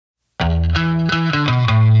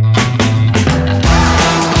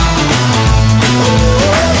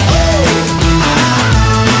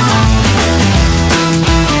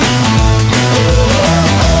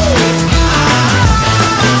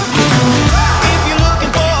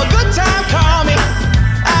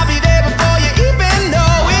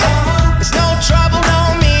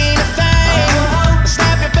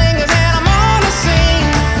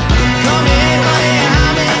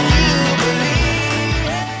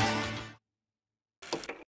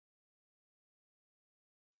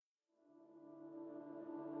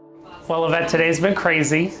Well, Yvette, today's been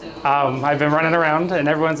crazy. I've been running around and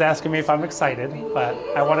everyone's asking me if I'm excited, but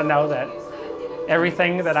I want to know that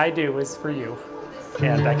everything that I do is for you,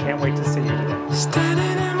 and I can't wait to see you today.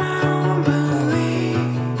 Standing in my own belief,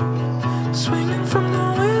 swinging from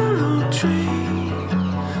the willow tree,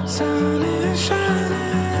 sun is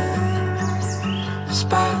shining,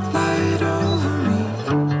 spotlight over me.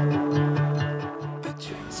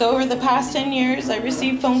 So over the past 10 years, I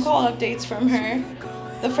received phone call updates from her.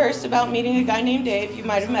 The first about meeting a guy named Dave. You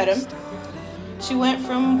might have met him. She went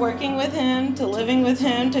from working with him to living with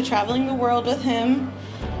him to traveling the world with him.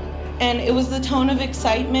 And it was the tone of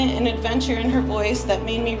excitement and adventure in her voice that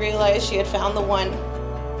made me realize she had found the one.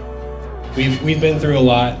 We've been through a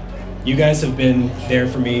lot. You guys have been there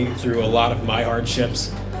for me through a lot of my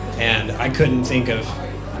hardships, and I couldn't think of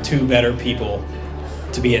two better people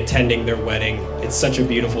to be attending their wedding. It's such a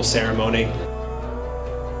beautiful ceremony.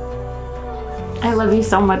 I love you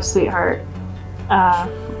so much, sweetheart.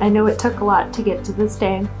 I know it took a lot to get to this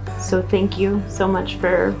day, so thank you so much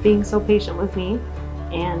for being so patient with me,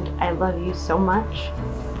 and I love you so much,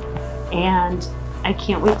 and I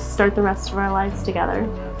can't wait to start the rest of our lives together.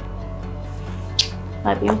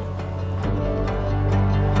 Love you. To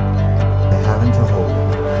have and to hold.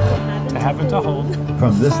 To have and to hold.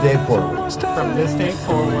 From this day forward. From this day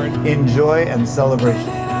forward. In joy and celebration.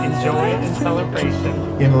 In joy and celebration.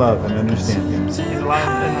 In love and understanding. In love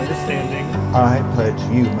and understanding. I pledge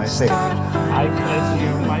you my faith. I pledge you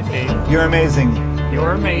my faith. You're amazing.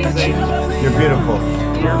 You're amazing. You're beautiful.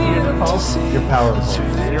 You're beautiful. You're powerful.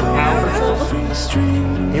 You're powerful.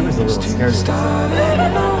 He was a little scared of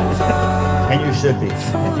himself. And you should be.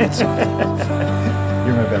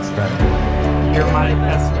 You're my best friend. You're my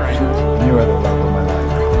best friend. You are the love of my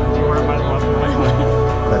life. You are my love of my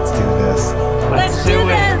life. Let's do this. Let's do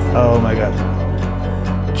it. Oh my God.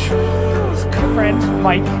 Friend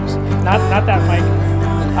Mike, not that Mike.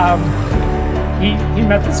 He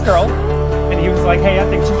met this girl, and he was like, "Hey, I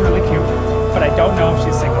think she's really cute, but I don't know if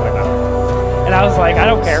she's single or not." And I was like, "I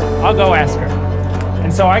don't care. I'll go ask her."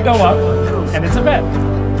 And so I go up, and it's Yvette,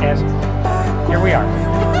 and here we are.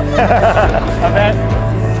 Yvette,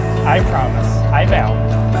 I promise, I vow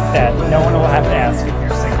that no one will have to ask if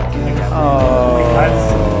you're single again,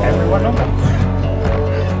 because everyone will know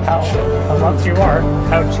how loved you are,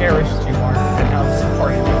 how cherished you are, and how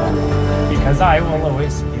supported you are, because I will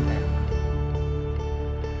always be there.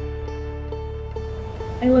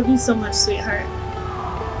 I love you so much, sweetheart.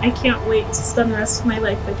 I can't wait to spend the rest of my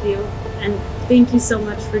life with you, and thank you so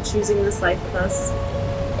much for choosing this life with us.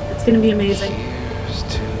 It's going to be amazing.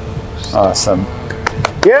 Awesome.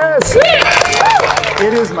 Yes!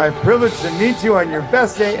 It is my privilege to meet you on your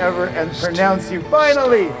best day ever and pronounce you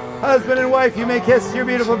finally husband and wife. You may kiss your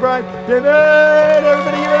beautiful bride. David!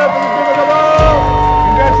 Everybody give it up for this beautiful couple!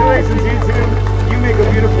 Congratulations, you two. You make a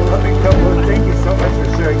beautiful loving couple, and thank you so much for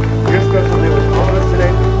sharing your special day with all of us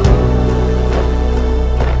today.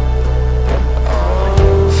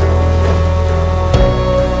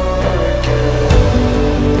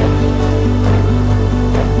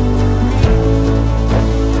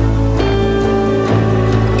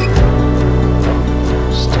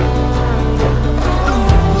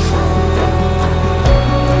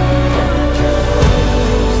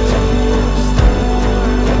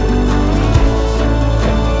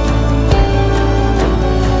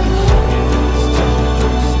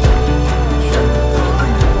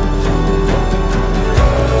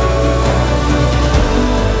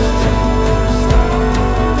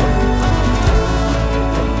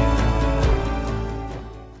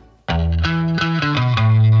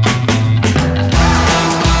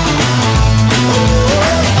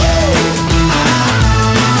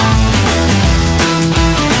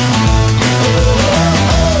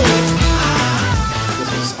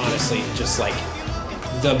 Just like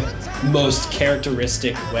the most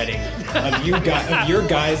characteristic wedding of your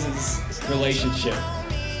guys' relationship.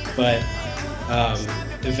 But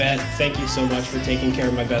Yvette, thank you so much for taking care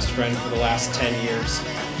of my best friend for the last 10 years.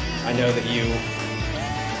 I know that you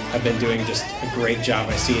have been doing just a great job.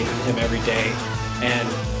 I see it in him every day. And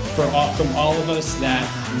from all of us that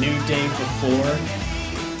knew Dave before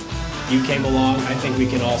you came along, I think we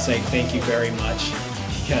can all say thank you very much,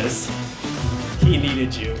 because he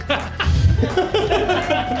needed you. I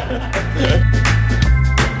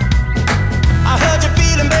heard you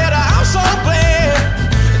feeling better, I'm so glad.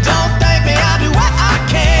 Don't thank me, I'll do what I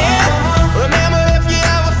can. Remember, if you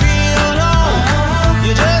ever feel low,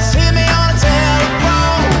 you just hit me on the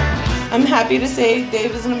telephone. I'm happy to say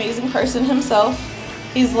Dave is an amazing person himself.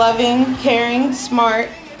 He's loving, caring, smart,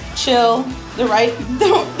 chill, the right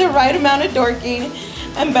amount of dorky,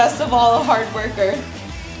 and best of all, a hard worker.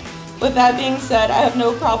 With that being said, I have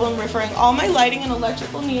no problem referring all my lighting and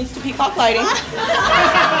electrical needs to Peacock Lighting.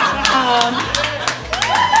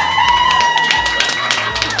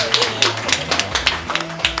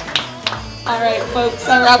 All right, folks,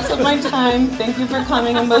 that wraps up my time. Thank you for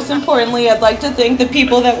coming, and most importantly, I'd like to thank the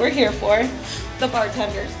people that we're here for, the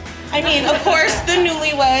bartenders. I mean, of course, the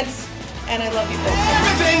newlyweds, and I love you folks.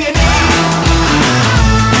 Everything